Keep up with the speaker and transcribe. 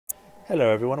Hello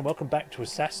everyone and welcome back to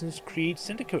Assassin's Creed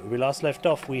Syndicate. Where we last left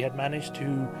off, we had managed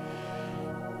to,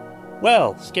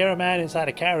 well, scare a man inside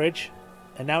a carriage,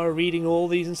 and now we're reading all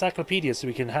these encyclopedias so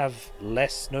we can have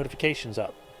less notifications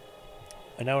up.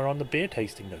 And now we're on the beer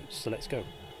tasting notes, so let's go.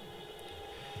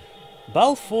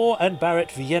 Balfour and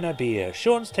Barrett Vienna beer.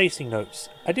 Sean's tasting notes.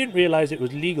 I didn't realise it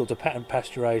was legal to patent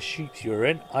pasteurised sheep's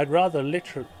urine. I'd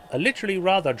literally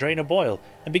rather drain a boil.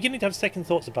 I'm beginning to have second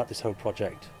thoughts about this whole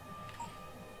project.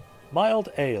 Mild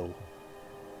ale.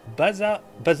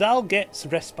 Basal gets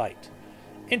respite.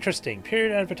 Interesting.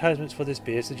 Period advertisements for this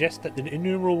beer suggest that the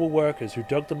innumerable workers who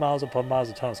dug the miles upon miles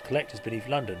of tunnels collectors beneath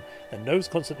London, their nose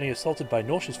constantly assaulted by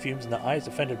nauseous fumes and their eyes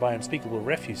offended by unspeakable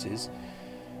refuses,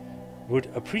 would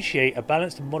appreciate a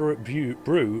balanced and moderate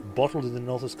brew bottled in the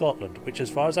north of Scotland, which as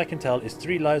far as I can tell is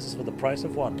 3 litres for the price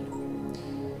of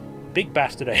 1. Big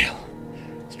bastard ale.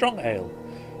 Strong ale.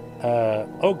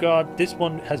 Oh god, this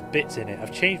one has bits in it.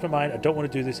 I've changed my mind. I don't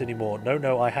want to do this anymore.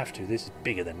 No, I have to. This is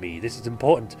bigger than me. This is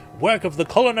important. Work of the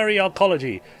culinary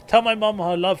archaeology. Tell my mum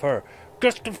I love her.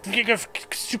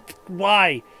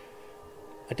 Why?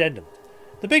 Addendum.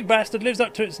 The big bastard lives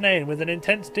up to its name with an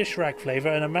intense dish rack flavour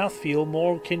and a mouthfeel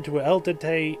more akin to al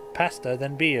dente pasta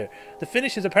than beer. The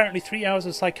finish is apparently 3 hours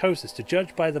of psychosis, to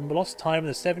judge by the lost time and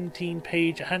the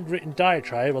 17-page handwritten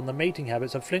diatribe on the mating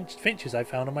habits of finches I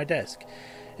found on my desk.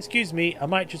 Excuse me, I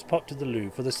might just pop to the loo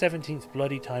for the 17th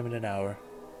bloody time in an hour.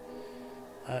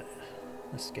 That's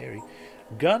scary.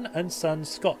 Gun and Son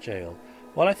Scotch Ale.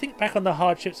 While I think back on the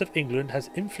hardships of England has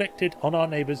inflicted on our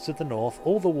neighbours to the north,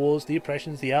 all the wars, the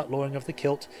oppressions, the outlawing of the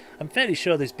kilt, I'm fairly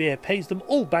sure this beer pays them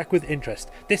all back with interest.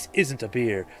 This isn't a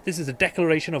beer. This is a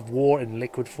declaration of war in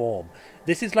liquid form.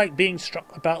 This is like being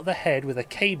struck about the head with a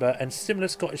caber and similar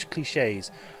Scottish clichés.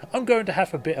 I'm going to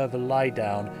have a bit of a lie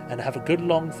down and have a good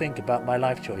long think about my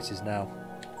life choices now.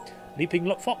 Leaping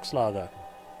Fox Lager.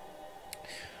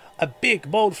 A big,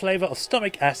 bold flavour of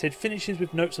stomach acid finishes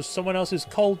with notes of someone else's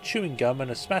cold chewing gum and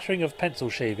a smattering of pencil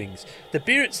shavings. The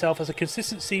beer itself has a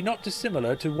consistency not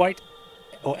dissimilar to white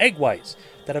or egg whites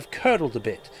that have curdled a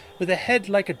bit, with a head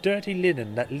like a dirty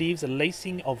linen that leaves a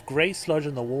lacing of grey sludge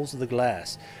on the walls of the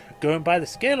glass. Going by the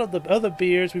scale of the other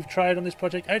beers we've tried on this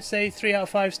project, I'd say 3 out of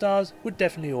 5 stars. Would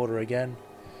definitely order again.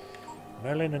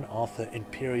 Merlin and Arthur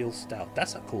Imperial Stout.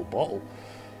 That's a cool bottle.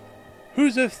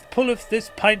 Whoso pulleth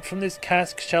this pint from this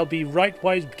cask shall be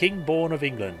rightwise king born of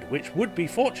England, which would be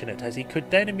fortunate, as he could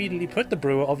then immediately put the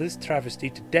brewer of this travesty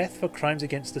to death for crimes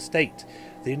against the state.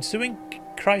 The ensuing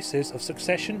crisis of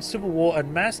succession, civil war,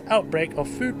 and mass outbreak of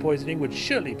food poisoning would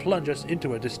surely plunge us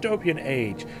into a dystopian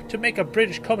age. To make a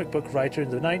British comic book writer in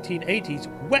the 1980s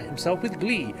wet himself with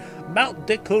glee. Mount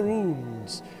de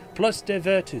Corunes plus de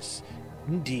Virtus.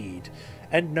 Indeed.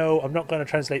 And no, I'm not going to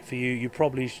translate for you.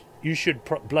 You should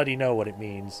bloody know what it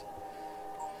means.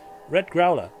 Red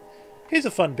Growler. Here's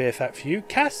a fun beer fact for you.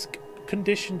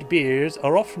 Cask-conditioned beers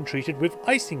are often treated with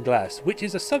isinglass, which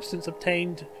is a substance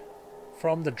obtained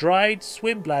from the dried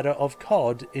swim bladder of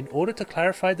cod in order to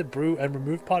clarify the brew and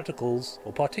remove particles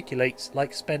or particulates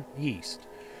like spent yeast.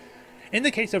 In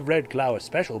the case of Red Growler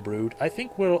Special Brewed, I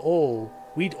think we'd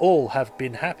all have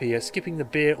been happier skipping the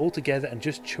beer altogether and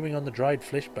just chewing on the dried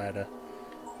flesh bladder.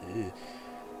 Ugh.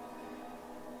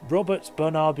 Roberts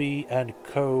Burnaby and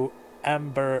Co.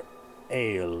 Amber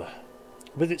Ale.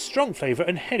 With its strong flavour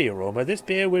and heady aroma, this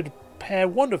beer would pair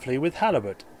wonderfully with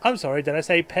halibut. I'm sorry, did I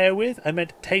say pair with? I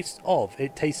meant taste of.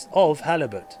 It tastes of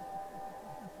halibut.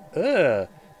 Ugh.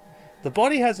 The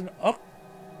body has an how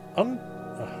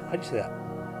do you say that?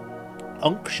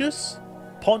 Unctuous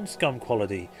pond scum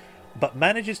quality, but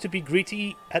manages to be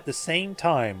gritty at the same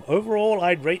time. Overall,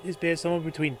 I'd rate this beer somewhere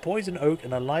between Poison Oak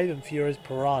and Alive and Furious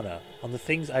Piranha on the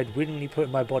things I'd willingly put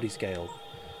in my body scale.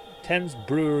 Thames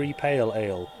Brewery Pale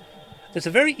Ale. There's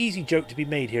a very easy joke to be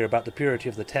made here about the purity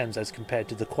of the Thames as compared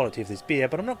to the quality of this beer,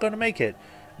 but I'm not going to make it.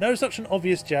 No, such an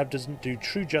obvious jab doesn't do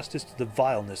true justice to the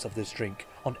vileness of this drink.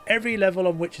 On every level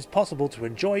on which it's possible to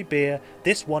enjoy beer,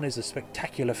 this one is a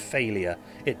spectacular failure.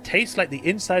 It tastes like the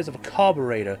insides of a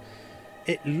carburetor.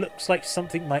 It looks like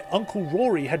something my Uncle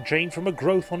Rory had drained from a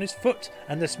growth on his foot.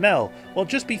 And the smell, well,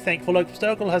 just be thankful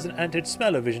Oakstogle hasn't added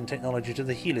smell-o-vision technology to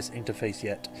the Helix interface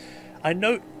yet. I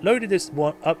loaded this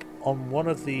one up on one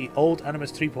of the old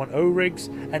Animus 3.0 rigs,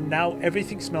 and now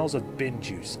everything smells of bin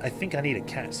juice. I think I need a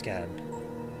CAT scan.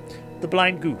 The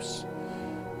Blind Goose.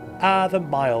 Ah, the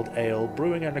mild ale,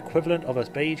 brewing an equivalent of a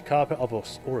beige carpet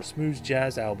or a smooth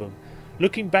jazz album.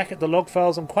 Looking back at the log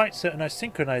files, I'm quite certain I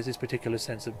synchronized this particular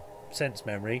sense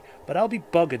memory, but I'll be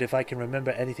buggered if I can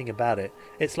remember anything about it.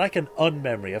 It's like an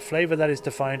unmemory, a flavour that is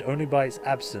defined only by its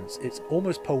absence. It's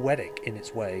almost poetic in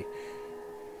its way.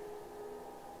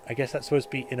 I guess that's supposed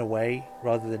to be in a way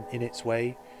rather than in its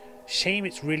way. Shame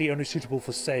it's really only suitable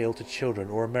for sale to children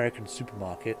or American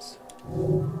supermarkets.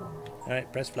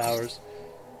 Alright, breast flowers.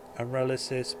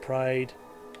 Unrealistic, pride.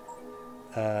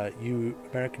 You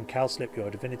American cowslip, your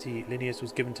divinity. Linnaeus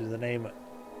was given to the name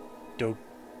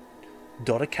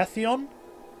Dodecathion,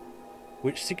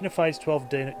 which signifies 12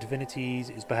 divinities,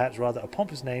 is perhaps rather a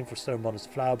pompous name for so modest a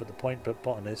flower, but the point that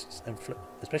botanists, and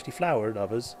especially flower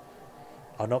lovers,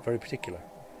 are not very particular.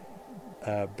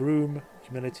 Broom,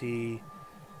 humility,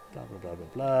 blah blah blah blah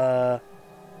blah.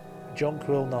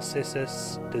 Jonquil,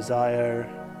 narcissus, desire.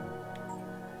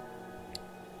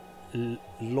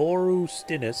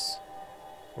 Laurustinus,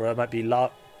 or it might be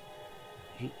Laura,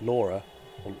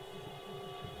 or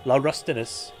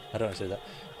Laurustinus. I don't know how to say that.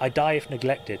 I die if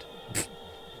neglected.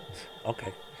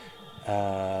 Okay.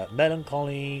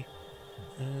 Melancholy.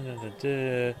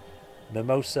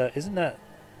 Mimosa. Isn't that?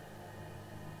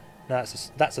 No,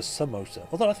 that's a samosa.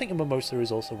 Although I think a mimosa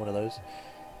is also one of those.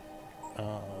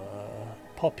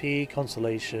 Poppy.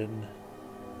 Consolation.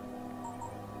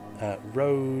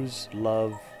 Rose.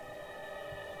 Love.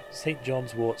 St.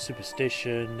 John's wort.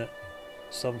 Superstition.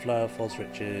 Sunflower. False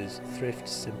riches. Thrift.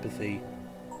 Sympathy.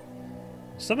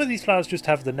 Some of these flowers just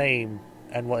have the name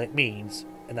and what it means,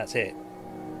 and that's it.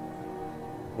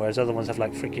 Whereas other ones have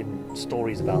like freaking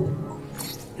stories about them.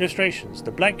 Illustrations. The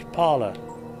blank parlour.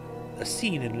 A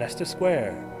scene in Leicester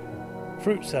Square.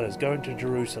 Fruit sellers going to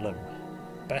Jerusalem.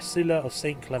 Basilica of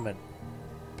St. Clement.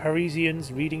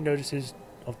 Parisians reading notices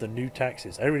of the new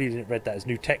taxes. I really didn't read that as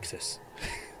New Texas.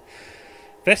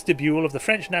 Vestibule of the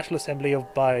French National Assembly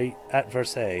at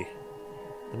Versailles.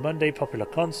 The Monday popular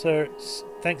concerts.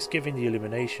 Thanksgiving, the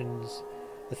illuminations.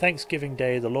 The Thanksgiving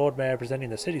Day, the Lord Mayor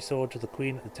presenting the city sword to the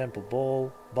Queen at the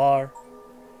Temple Bar.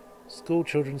 School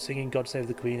children singing God Save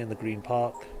the Queen in the Green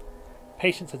Park.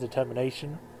 Patience and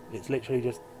determination. It's literally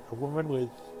just a woman with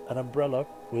an umbrella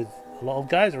with a lot of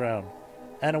guys around.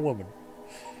 And a woman.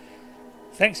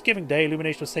 Thanksgiving Day,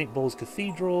 illumination of St. Paul's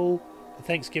Cathedral. The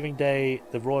Thanksgiving Day,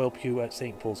 the Royal Pew at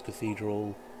St. Paul's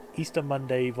Cathedral. Easter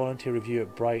Monday, volunteer review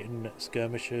at Brighton.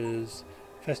 Skirmishers.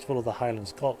 Festival of the Highland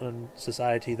Scotland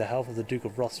Society, the health of the Duke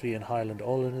of Rothesay and Highland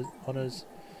honours.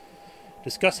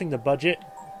 Discussing the budget.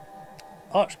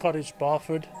 Arch Cottage,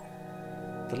 Barford.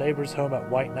 The Labourers' Home at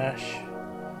Whitenash.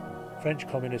 French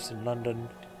Communists in London.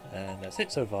 And that's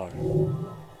it so far.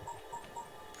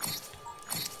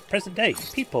 Present day.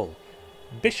 People.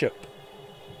 Bishop.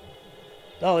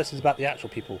 Oh, this is about the actual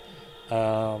people.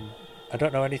 I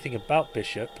don't know anything about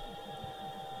Bishop.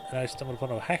 And I stumbled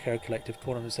upon a hacker collective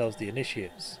calling themselves the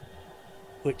Initiates,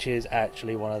 which is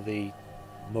actually one of the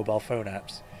mobile phone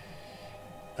apps.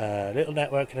 Little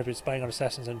network and have been spying on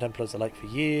assassins and Templars alike for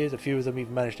years. A few of them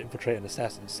even managed to infiltrate an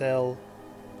assassin cell.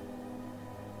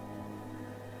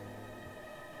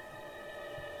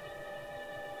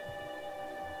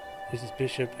 This is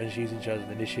Bishop, and she's in charge of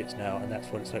the Initiates now, and that's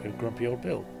what it's like with Grumpy Old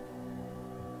Bill.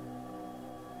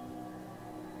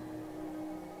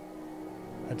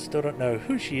 And still don't know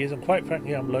who she is, and quite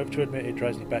frankly I'm loath to admit it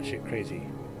drives me batshit crazy.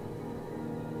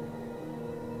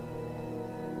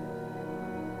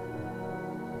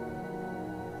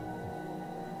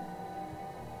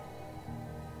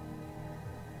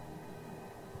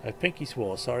 I pinky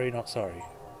swore, sorry not sorry.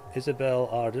 Isabel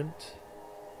Ardent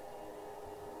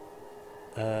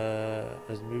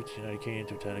has moved to the United Kingdom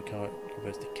to return a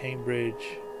University of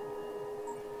Cambridge.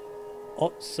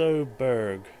 Otso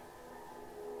Berg.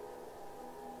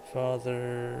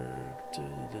 Father,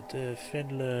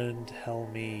 Finland,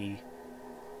 Helmi,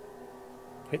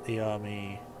 quit the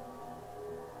army.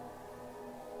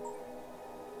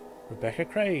 Rebecca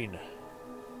Crane,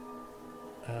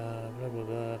 blah blah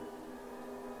blah.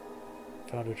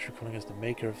 Founder of calling us the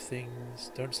maker of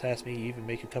things. Don't sass me, you even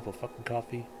make a cup of fucking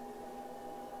coffee.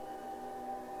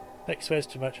 Beck swears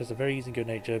too much, has a very easy good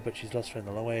nature, but she's lost friend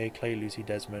along the way. Clay, Lucy,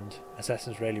 Desmond.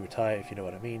 Assassins rarely retire, if you know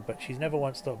what I mean, but she's never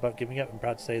once thought about giving up. I'm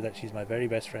proud to say that she's my very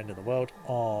best friend in the world.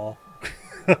 Aww.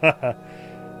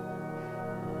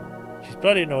 She's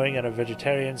bloody annoying and a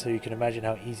vegetarian, so you can imagine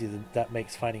how easy that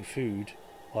makes finding food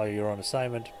while you're on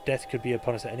assignment. Death could be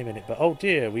upon us at any minute, but oh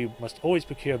dear, we must always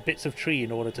procure bits of tree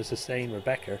in order to sustain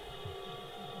Rebecca.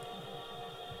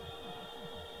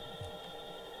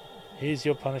 Here's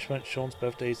your punishment. Sean's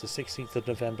birthday is the 16th of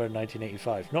November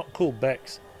 1985. Not cool,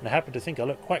 Bex, and I happen to think I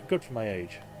look quite good for my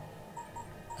age.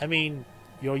 I mean,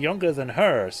 you're younger than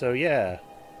her, so yeah.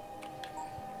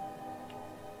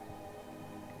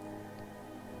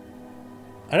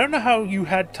 I don't know how you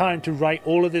had time to write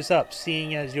all of this up,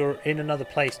 seeing as you're in another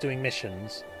place doing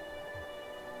missions.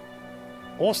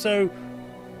 Also,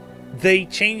 they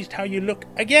changed how you look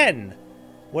again.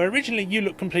 Where originally you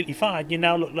looked completely fine, you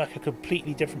now look like a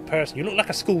completely different person. You look like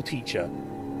a school teacher.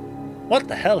 What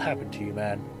the hell happened to you,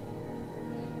 man?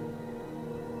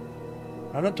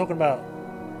 I'm not talking about...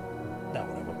 No,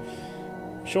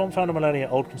 whatever. Sean found a millennia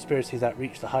old conspiracies that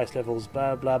reached the highest levels.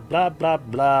 Blah, blah, blah, blah,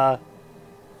 blah.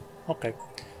 Okay.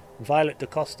 Violet da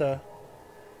Costa.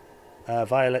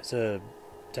 Violet's a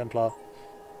Templar.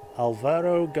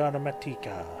 Alvaro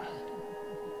Garnamatica.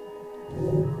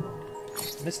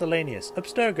 Miscellaneous.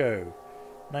 Abstergo.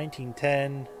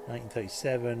 1910,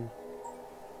 1937.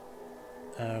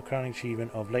 Crowning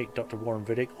achievement of late Dr. Warren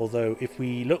Vidic. Although, if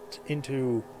we looked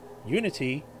into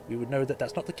Unity, we would know that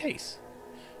that's not the case.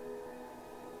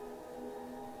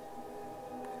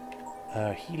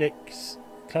 Helix.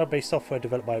 Cloud-based software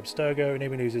developed by Abstergo,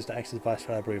 enabling users to access a vast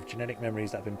library of genetic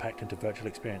memories that have been packed into virtual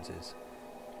experiences.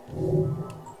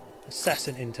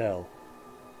 Assassin Intel.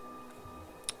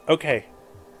 Okay.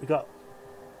 We got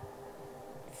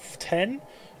 10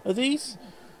 of these.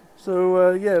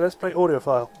 So, yeah, let's play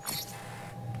audiophile.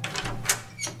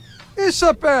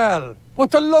 Isabel!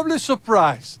 What a lovely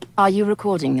surprise! Are you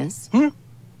recording this?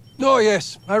 Oh,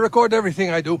 yes. I record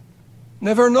everything I do.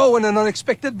 Never know when an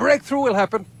unexpected breakthrough will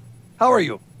happen. How are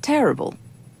you? Terrible.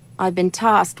 I've been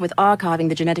tasked with archiving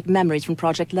the genetic memories from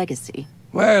Project Legacy.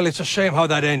 Well, it's a shame how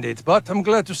that ended, but I'm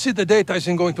glad to see the data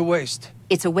isn't going to waste.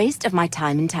 It's a waste of my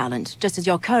time and talent, just as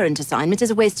your current assignment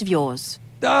is a waste of yours.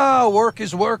 Work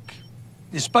is work.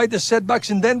 Despite the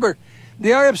setbacks in Denver, the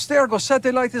Abstergo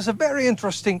satellite is a very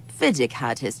interesting... Vidic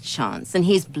had his chance, and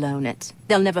he's blown it.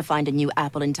 They'll never find a new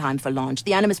apple in time for launch.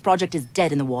 The Animus Project is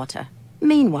dead in the water.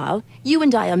 Meanwhile, you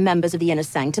and I are members of the Inner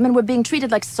Sanctum, and we're being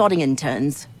treated like sodding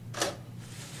interns.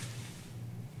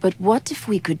 But what if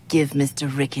we could give Mr.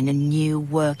 Ricken a new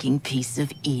working piece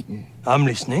of Eden? I'm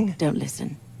listening. Don't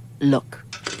listen. Look.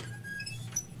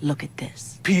 Look at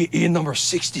this. PE number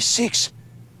 66.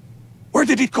 Where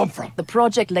did it come from? The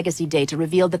Project Legacy data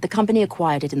revealed that the company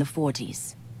acquired it in the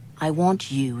 40s. I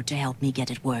want you to help me get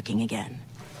it working again.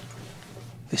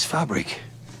 This fabric,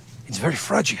 it's very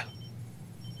fragile.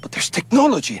 But there's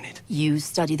technology in it. You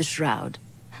study the Shroud.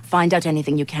 Find out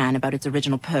anything you can about its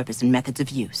original purpose and methods of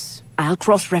use. I'll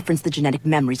cross-reference the genetic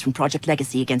memories from Project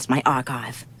Legacy against my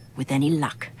archive. With any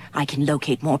luck, I can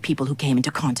locate more people who came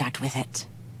into contact with it.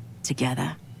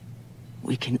 Together,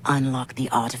 we can unlock the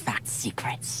artifact's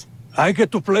secrets. I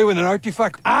get to play with an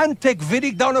artifact and take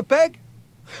Vidic down a peg?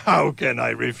 How can I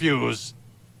refuse?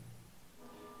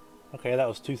 Okay, that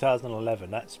was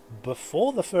 2011. That's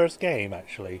before the first game,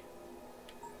 actually.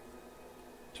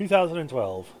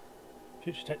 2012.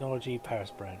 Future Technology,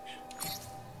 Paris branch.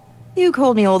 You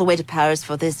called me all the way to Paris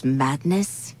for this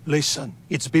madness? Listen,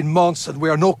 it's been months and we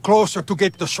are no closer to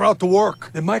get the Shroud to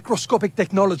work. The microscopic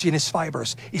technology in its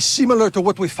fibers is similar to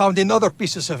what we found in other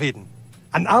pieces of Eden.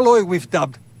 An alloy we've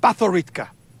dubbed Pathoritka.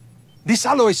 This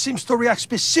alloy seems to react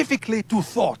specifically to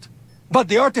thought, but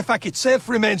the artifact itself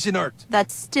remains inert.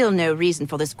 That's still no reason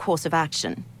for this course of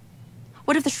action.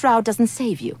 What if the Shroud doesn't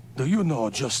save you? Do you know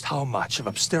just how much of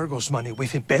Abstergo's money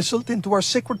we've embezzled into our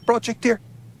secret project here?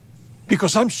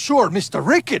 Because I'm sure Mr.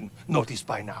 Ricken noticed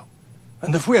by now.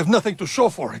 And if we have nothing to show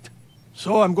for it.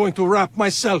 So I'm going to wrap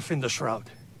myself in the Shroud.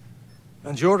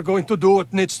 And you're going to do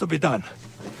what needs to be done.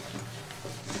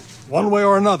 One way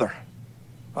or another.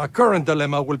 Our current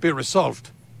dilemma will be resolved.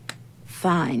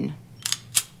 Fine.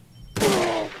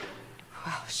 Oh,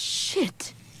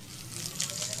 shit.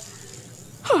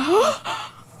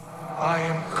 I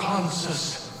am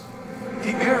Consus,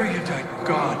 the erudite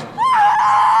god.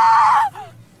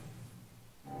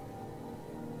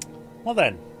 Well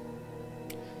then.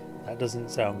 That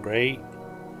doesn't sound great.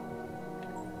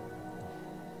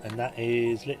 And that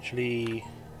is literally...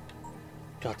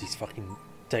 God, these fucking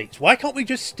dates. Why can't we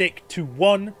just stick to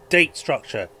one date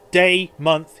structure? Day,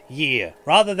 month, year.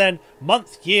 Rather than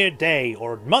month, year, day.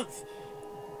 Or month,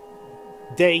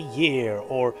 day, year.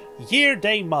 Or year,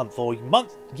 day, month. Or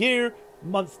month, year,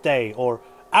 month, day. Or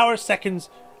hour,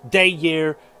 seconds, day,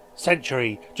 year,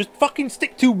 century. Just fucking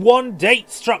stick to one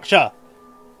date structure.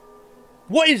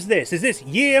 What is this? Is this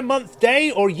year, month,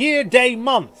 day? Or year, day,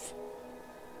 month?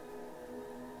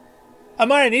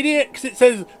 Am I an idiot? Because it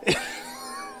says...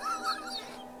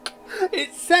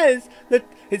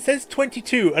 it says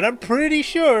 22, and I'm pretty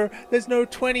sure there's no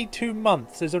 22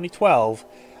 months. There's only 12.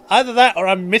 Either that, or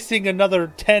I'm missing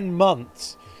another 10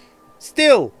 months.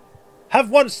 Still, have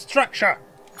one structure.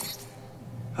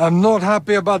 I'm not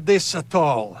happy about this at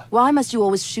all. Why must you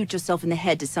always shoot yourself in the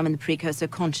head to summon the precursor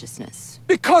consciousness?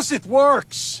 Because it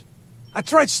works. I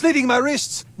tried slitting my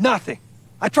wrists, nothing.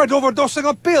 I tried overdosing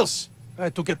on pills. I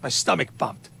had to get my stomach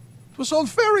pumped. It was all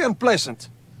very unpleasant.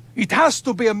 It has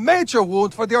to be a major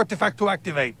wound for the artifact to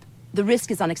activate. The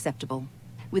risk is unacceptable.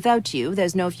 Without you,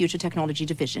 there's no future technology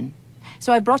division.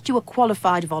 So I brought you a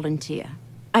qualified volunteer.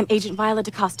 I'm Agent Viola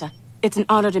DaCosta. It's an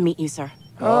honor to meet you, sir.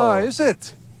 Ah, is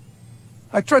it?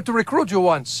 I tried to recruit you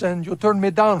once, and you turned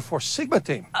me down for Sigma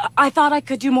Team. I thought I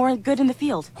could do more good in the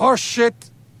field. Horse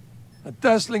shit. A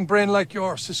dazzling brain like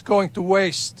yours is going to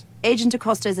waste. Agent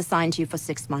DaCosta is assigned to you for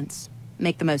 6 months.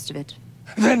 Make the most of it.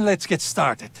 Then let's get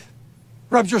started.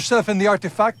 Rub yourself in the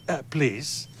artifact,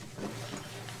 please.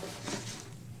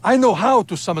 I know how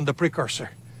to summon the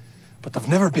precursor, but I've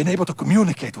never been able to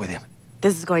communicate with him.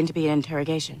 This is going to be an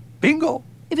interrogation. Bingo!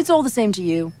 If it's all the same to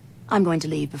you, I'm going to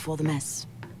leave before the mess.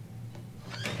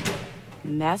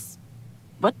 Mess?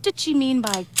 What did she mean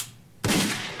by...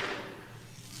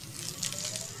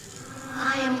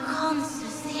 I am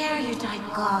Consus, the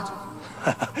erudite god.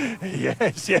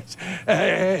 Yes, yes.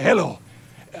 Hello.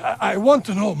 I want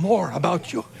to know more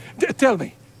about you. Tell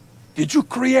me, did you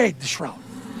create the shroud?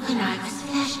 When I was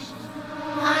flesh,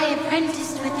 I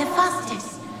apprenticed with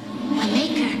Hephaestus, a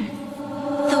maker.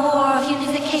 The war of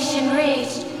unification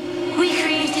raged. We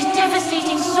created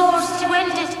devastating swords to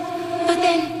end it, but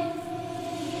then...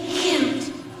 healed.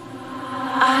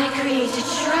 I created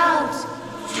shrouds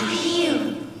to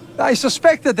heal. I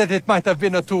suspected that it might have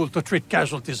been a tool to treat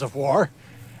casualties of war.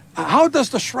 How does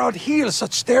the shroud heal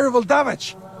such terrible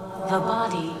damage? The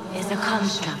body is a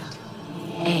construct,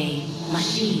 a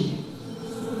machine.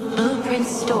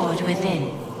 Blueprints stored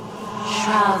within.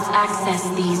 Shrouds access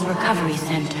these recovery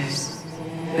centers.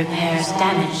 Repairs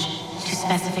damage to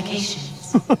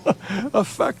specifications. A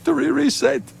factory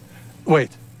reset.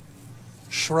 Wait.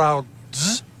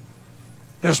 Shrouds?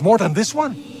 There's more than this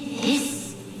one?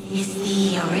 This is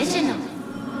the original.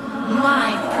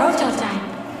 My prototype.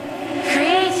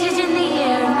 Created in the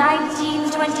year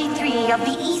 1923 of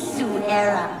the Isu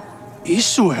era.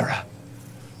 Isu era?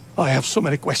 I have so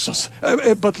many questions,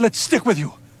 but let's stick with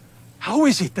you. How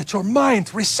is it that your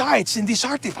mind resides in this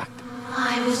artifact?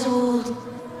 I was old.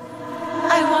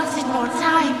 I wanted more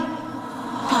time.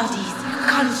 Bodies are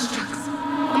constructs.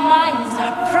 Minds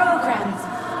are programs.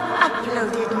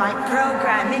 Uploaded my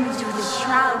program into the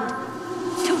shroud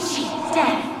to cheat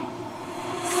death.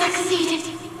 Succeeded.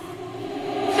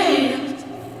 Failed.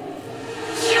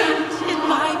 Trapped in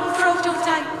my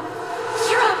prototype.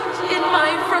 Trapped in my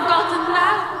forgotten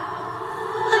land.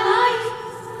 Alive.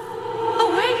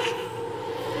 Awake.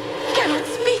 Cannot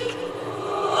speak.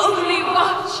 Only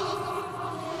watch.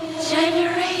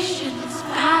 Generations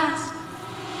passed.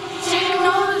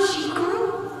 Technology grew.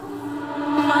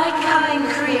 My kind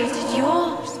created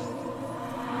yours.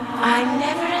 I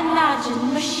never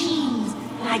imagined machines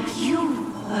like you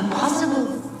were possible.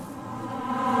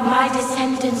 My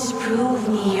descendants prove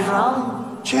me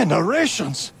wrong.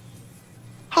 Generations?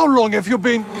 How long have you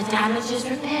been... The damage is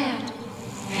repaired.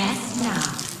 Rest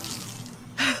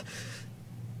now.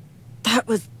 That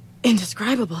was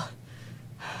indescribable.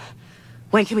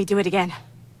 When can we do it again?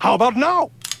 How about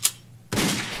now?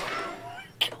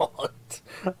 God.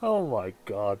 Oh my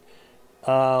god.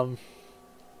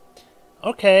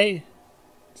 Okay.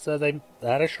 So they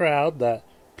had a shroud that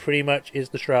pretty much is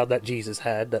the shroud that Jesus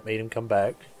had that made him come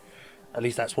back. At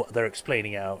least that's what they're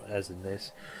explaining out as in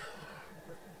this.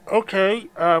 Okay,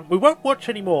 we won't watch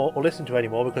anymore or listen to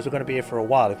anymore because we're going to be here for a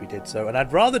while if we did so. And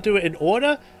I'd rather do it in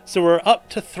order, so we're up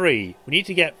to 3. We need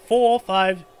to get 4,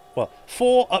 5, well,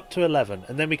 4 up to 11.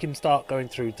 And then we can start going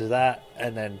through to that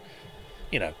and then,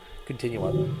 you know, continue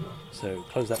on. So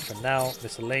close that for now.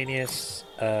 Miscellaneous,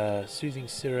 soothing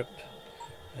syrup,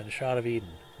 and the Shroud of Eden.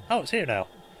 Oh, it's here now.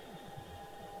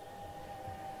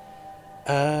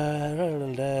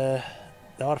 The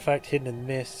artifact hidden in the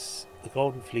mist, the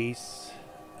golden fleece.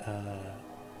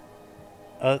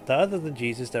 Other than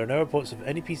Jesus, there are no reports of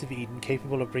any piece of Eden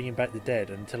capable of bringing back the dead,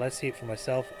 and until I see it for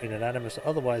myself, unanimous or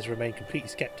otherwise, remain completely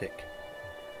skeptic.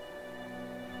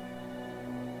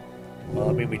 Well,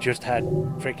 I mean, we just had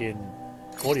freaking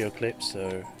audio clips,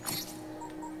 so...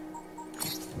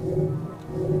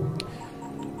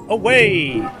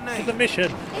 Away to the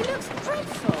mission! It looks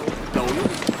dreadful.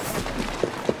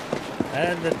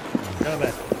 And the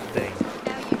nomad thing.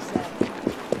 Now you said.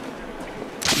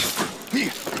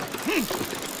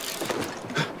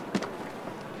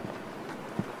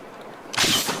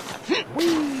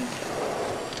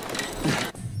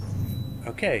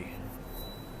 Okay,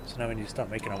 so now we need to start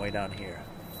making our way down here.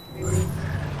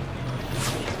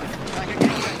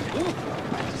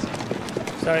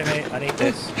 Sorry mate, I need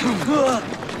this.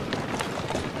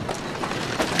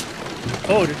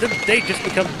 Oh, did the day just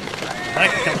become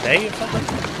night become day or something?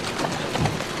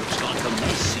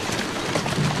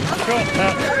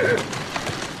 Shortcut.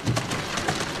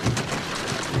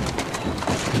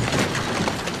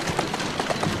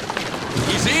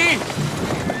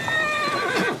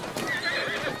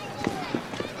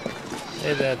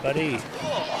 Hey there, buddy.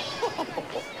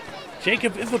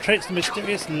 Jacob infiltrates the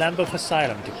mysterious Lambeth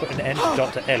Asylum to put an end to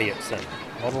Dr. Elliotson.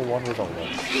 Model 1 revolver.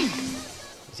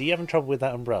 Is he having trouble with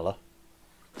that umbrella?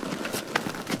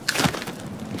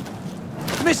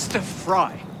 Mr.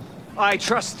 Fry, I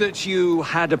trust that you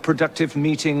had a productive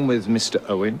meeting with Mr.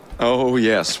 Owen. Oh,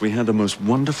 yes, we had a most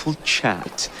wonderful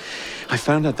chat. I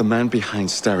found out the man behind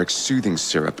Starrick's soothing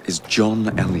syrup is John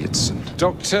Elliotson.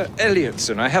 Dr.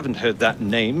 Elliotson, I haven't heard that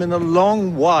name in a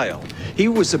long while. He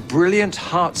was a brilliant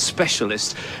heart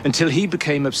specialist until he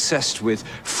became obsessed with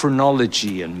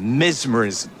phrenology and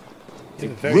mesmerism.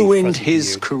 It ruined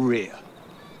his career.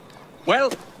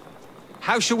 Well,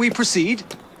 how shall we proceed?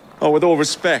 Oh, with all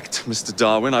respect, Mr.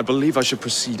 Darwin, I believe I should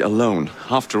proceed alone.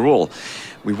 After all,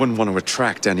 we wouldn't want to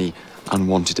attract any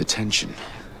unwanted attention.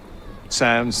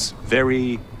 Sounds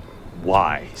very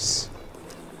wise.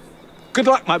 Good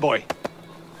luck, my boy.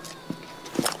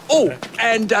 Oh,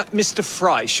 and Mr.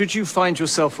 Fry, should you find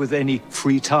yourself with any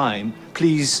free time,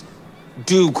 please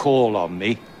do call on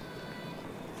me.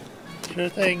 Sure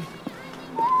thing.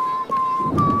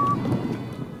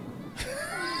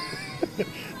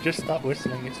 Just stop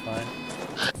whistling, it's fine.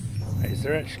 Right, is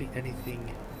there actually anything...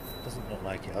 Doesn't look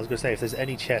like it. I was going to say, if there's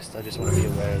any chests, I just want to be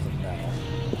aware of them now.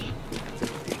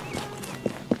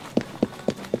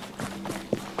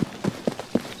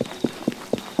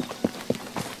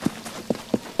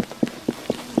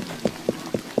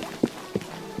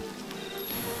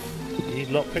 You need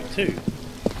lockpick too.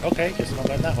 Okay, guess I'm not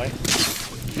going that way.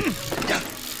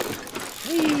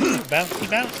 Whee! Bouncy,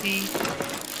 bouncy!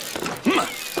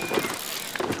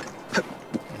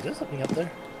 Is there something up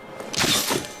there?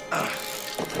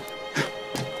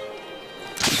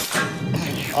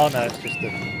 Oh no, it's just the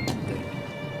thing.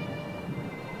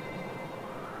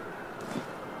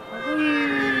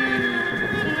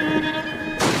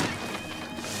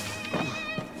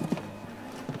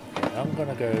 Okay, I'm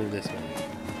gonna go this way.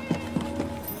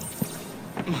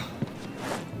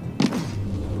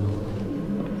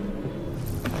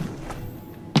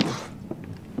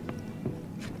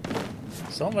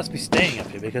 Someone must be staying up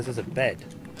here because there's a bed.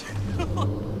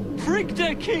 Pricked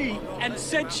her key and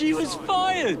said she was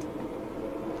fired.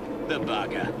 The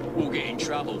bugger. We'll get in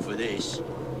trouble for this.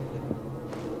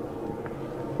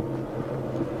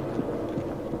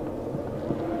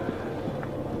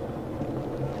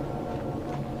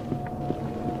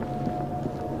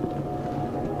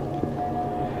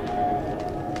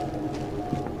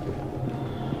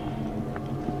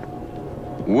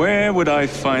 Where would I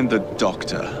find the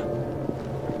doctor?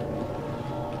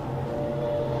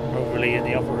 Probably in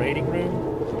the operating room.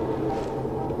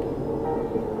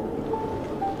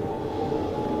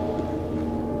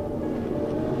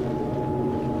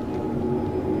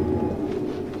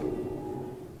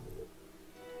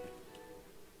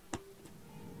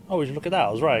 Oh, we should look at that. I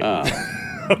was right.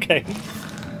 Okay.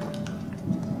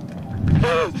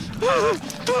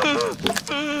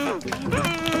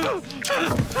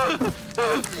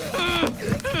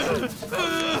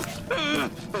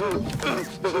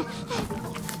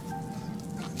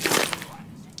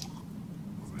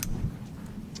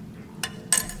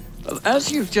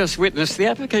 As you've just witnessed, the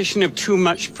application of too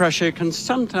much pressure can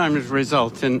sometimes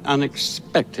result in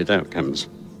unexpected outcomes.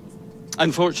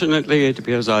 Unfortunately, it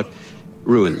appears I've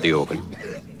ruined the organ.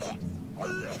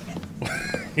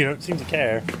 You don't seem to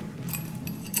care.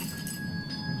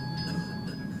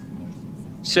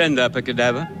 Send up a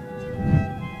cadaver.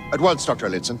 At once, Dr.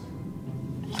 Elliotson.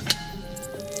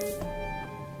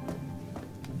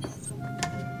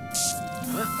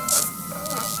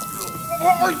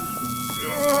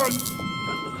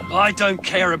 I don't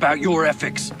care about your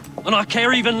ethics, and I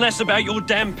care even less about your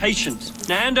damn patience.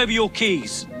 Now hand over your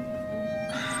keys.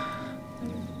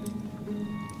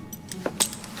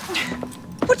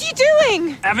 What are you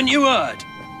doing? Haven't you heard?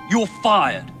 You're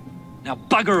fired. Now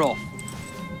bugger off.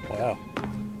 Wow.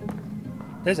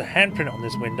 There's a handprint on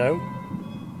this window.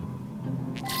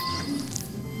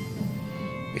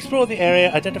 Explore the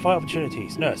area, identify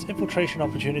opportunities. Nurse, infiltration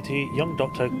opportunity. Young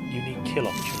doctor, unique kill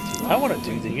opportunity. I want to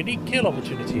do the unique kill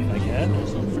opportunity if I can.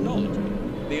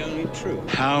 The only true.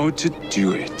 How to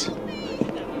do it.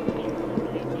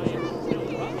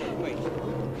 Wait.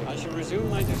 I shall resume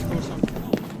my discourse on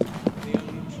the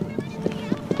only true.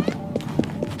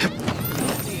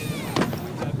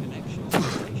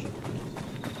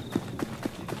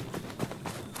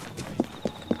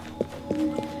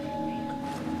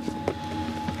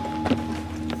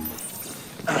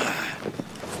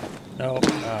 No.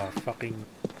 Oh, fucking...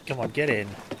 Come on, get in.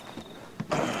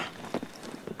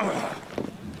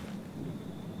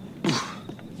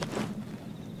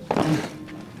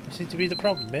 What seems to be the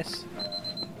problem, miss?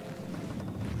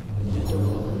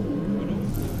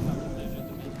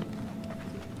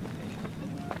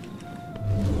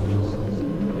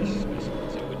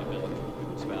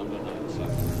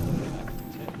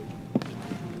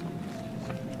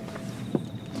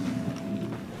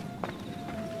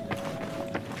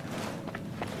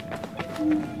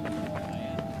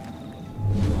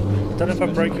 I don't know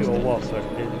if I broke you or what, but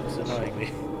it's annoying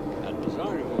me. And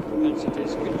desirable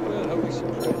propensities which were wholly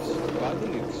suppressed by the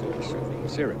use of soothing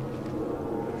syrup.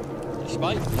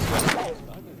 Despite this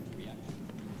reaction,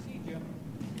 procedure,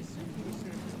 the soothing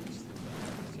syrup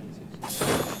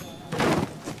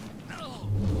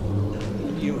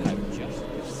you have just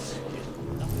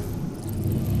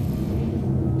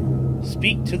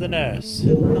Speak to the nurse.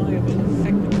 undeniable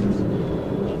effectiveness.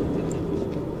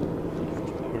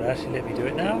 Would it actually let me do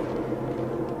it now?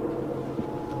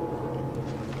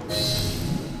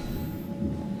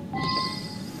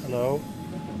 Hello?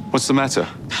 What's the matter?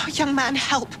 Oh, young man,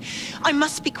 help. I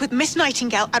must speak with Miss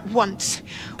Nightingale at once.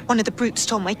 One of the brutes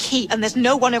stole my key, and there's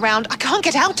no one around. I can't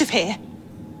get out of here.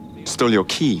 Stole your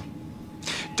key.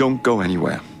 Don't go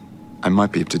anywhere. I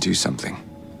might be able to do something.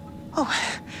 Oh,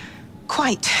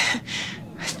 quite.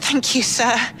 Thank you,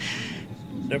 sir.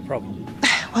 No problem.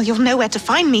 Well, you'll know where to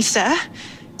find me, sir.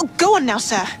 Oh, go on now,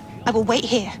 sir. I will wait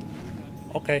here.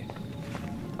 Okay.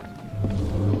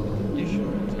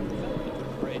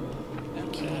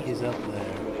 Key is up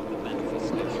there.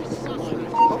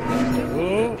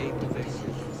 Oh.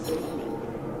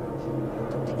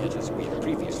 Yet, as we have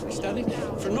previously studied,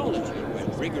 phrenology,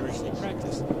 when rigorously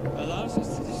practiced, allows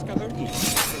us to discover the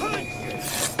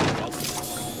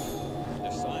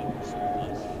science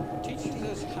teaches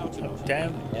us how to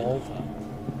damn all.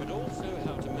 but also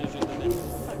how to measure the mental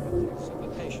faculties of a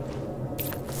patient.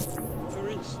 For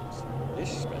instance,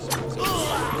 this specimen is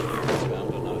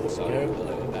found on either side of the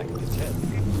lower back of his head.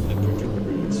 The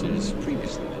protuberance is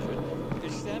previously measured.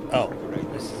 This is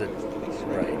it.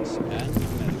 Right.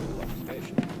 And medical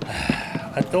observation.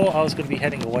 I thought I was going to be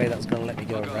heading away. That was going to let me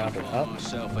go around and up.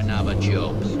 Myself another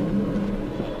job.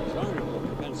 Desirable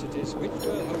propensities which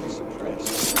were wholly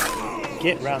suppressed.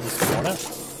 Get round this corner.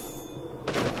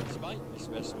 Despite the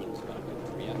specimen's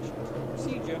violent reaction to the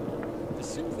procedure, the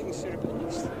soothing syrup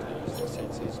anesthetized the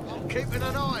senses. I'm keeping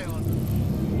an eye on.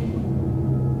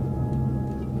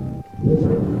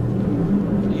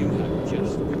 You have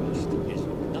just witnessed is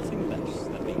nothing less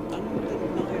than the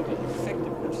undeniable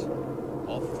effectiveness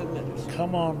of the medicine.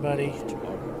 Come on, buddy.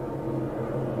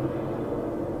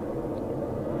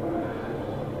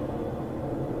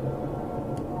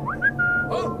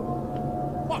 Oh!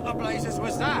 What the blazes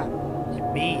was that?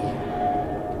 Me.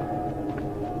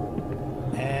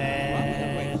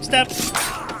 And step.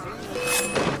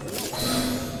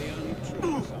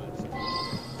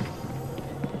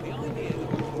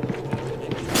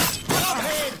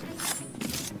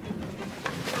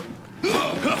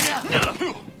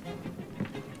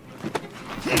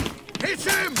 Hit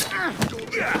him!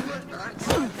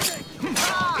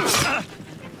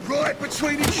 Right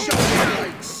between his shoulder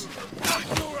blades.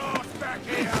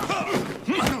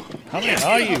 How many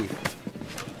are you?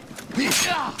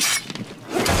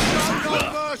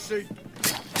 No mercy.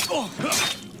 Oh,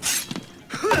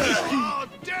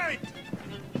 dead!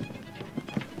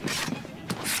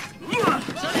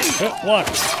 One,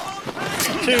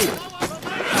 two,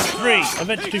 three. I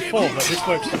meant to do four, but this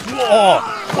works. Oh!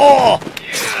 Oh!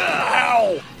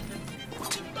 Ow!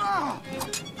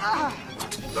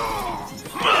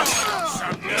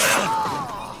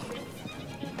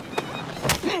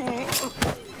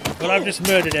 Well, I've just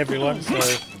murdered everyone, so...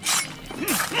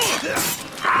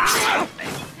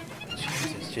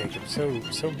 Jesus, Jacob, so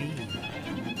mean.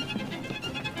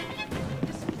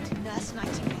 To Nurse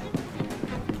Nightingale.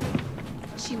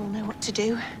 She will know what to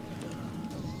do.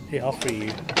 Here, I'll free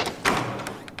you.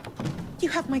 You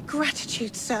have my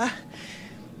gratitude, sir.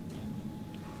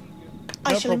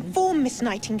 I shall problem. inform Miss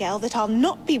Nightingale that I'll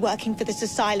not be working for this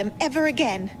asylum ever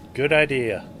again. Good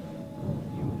idea.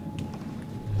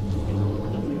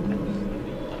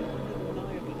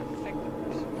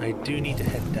 I do need to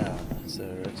head down, so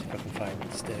let's see if I can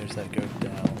find stairs that go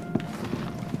down.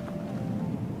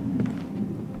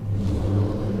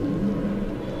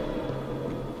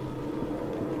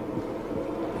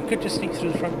 I could just sneak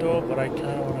through the front door, but I kind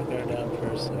of want to go down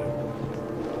first, so...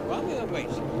 While we are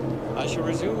waiting, I shall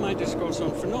resume my discourse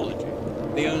on phrenology,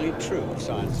 the only true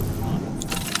science of the mind.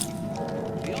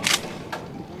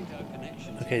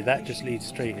 Okay, that just leads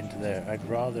straight into there. I'd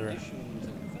rather...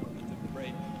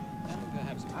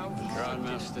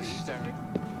 Grandmaster Sterry.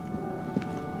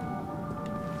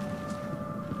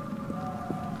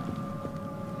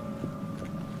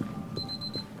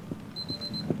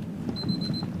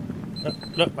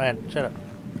 Look, man, shut up.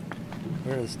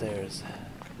 Where are the stairs?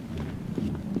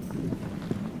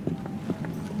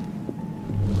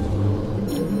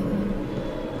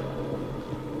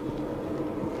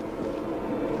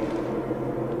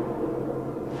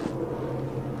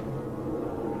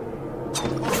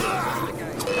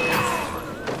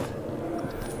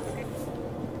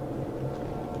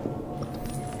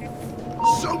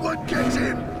 Someone get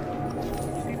him!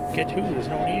 Get who? There's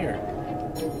no one here.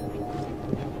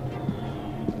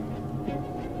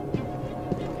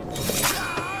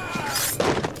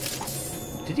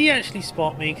 Did he actually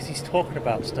spot me? Because he's talking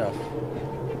about stuff.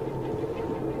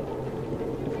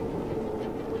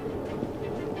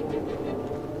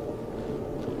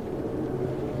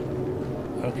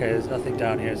 Okay, there's nothing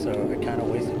down here, so I kind of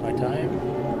wasted my time.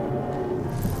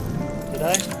 Did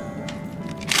I?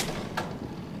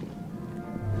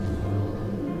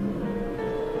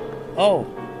 Oh,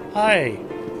 hi.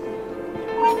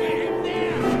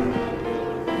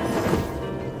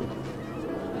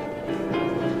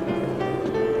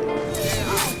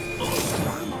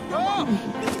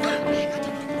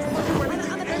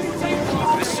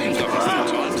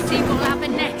 See what will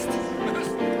happen next.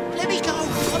 Let me go!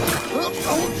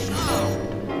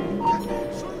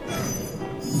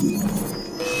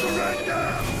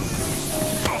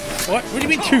 What? What do you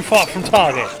mean too far from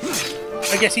target?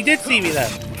 I guess he did see me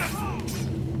then.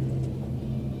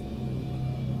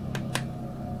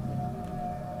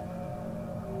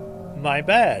 My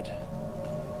bad.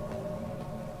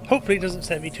 Hopefully it doesn't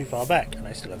set me too far back and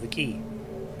I still have the key.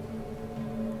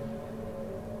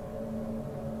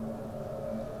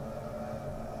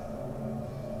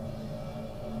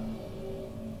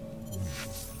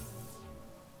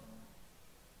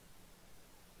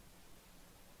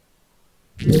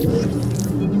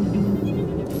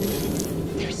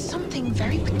 There's something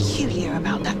very peculiar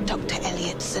about that Dr.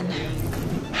 Elliotson.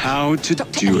 How to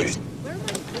do it.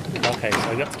 Okay, so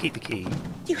I got to keep the key.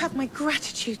 You have my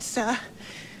gratitude, sir.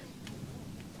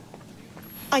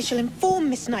 I shall inform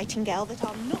Miss Nightingale that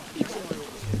I'll not be going to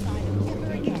Asylum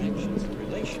ever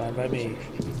again. Fine by me.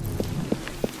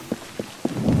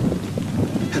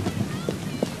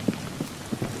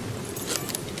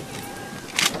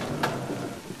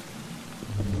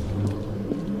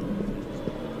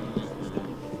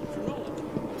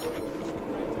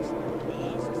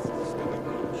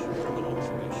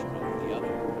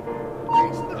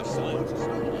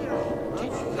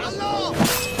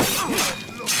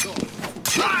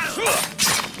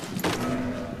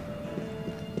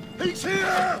 He's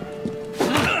here!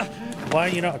 Why are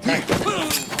you not attacking?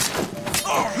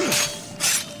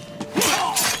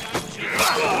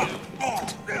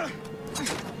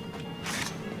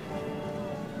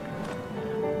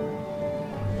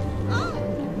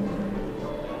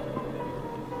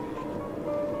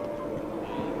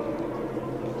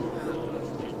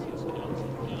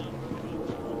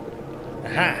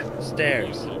 Aha!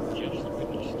 Stairs.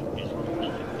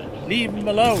 Leave him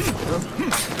alone!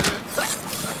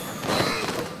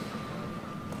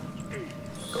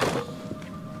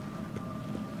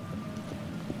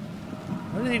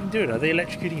 What are they even doing? Are they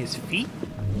electrocuting his feet?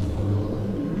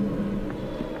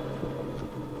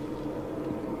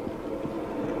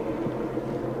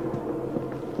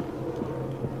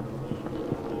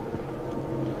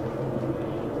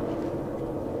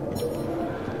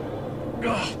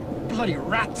 Ugh, bloody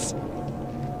rats!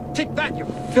 Take that, you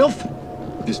filth!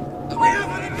 Just...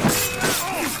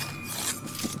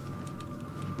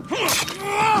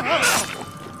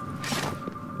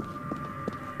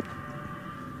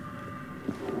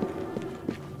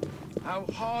 How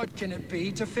hard can it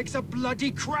be to fix a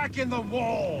bloody crack in the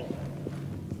wall?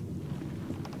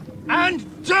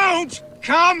 And don't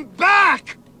come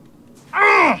back!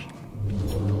 Ugh!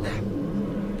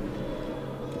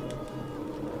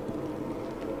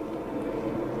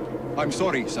 I'm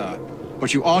sorry, sir,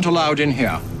 but you aren't allowed in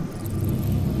here.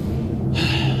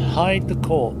 Hide the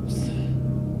corpse.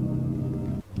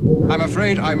 I'm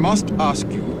afraid I must ask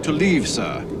you to leave,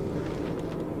 sir.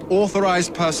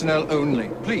 Authorized personnel only.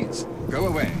 Please, go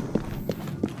away.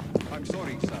 I'm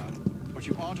sorry, sir, but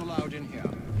you aren't allowed in here.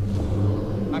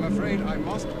 I'm afraid I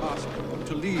must ask you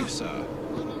to leave, sir.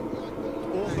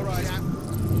 Authorized...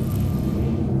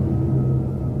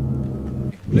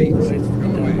 Please,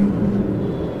 go away.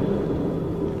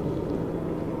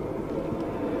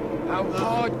 How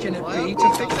hard can it be to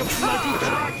fix a bloody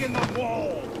crack in the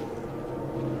wall?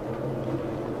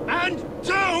 And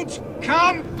don't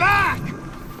come back!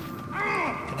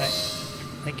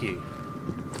 Thank you.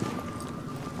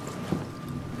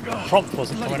 Prompt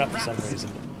wasn't coming up for some reason.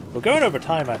 We're going over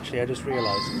time, actually, I just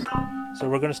realised. So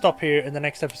we're going to stop here in the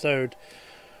next episode.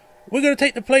 we're going to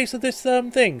take the place of this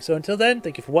thing. So until then,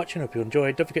 thank you for watching. Hope you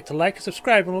enjoyed. Don't forget to like and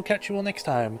subscribe, and we'll catch you all next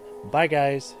time. Bye,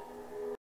 guys.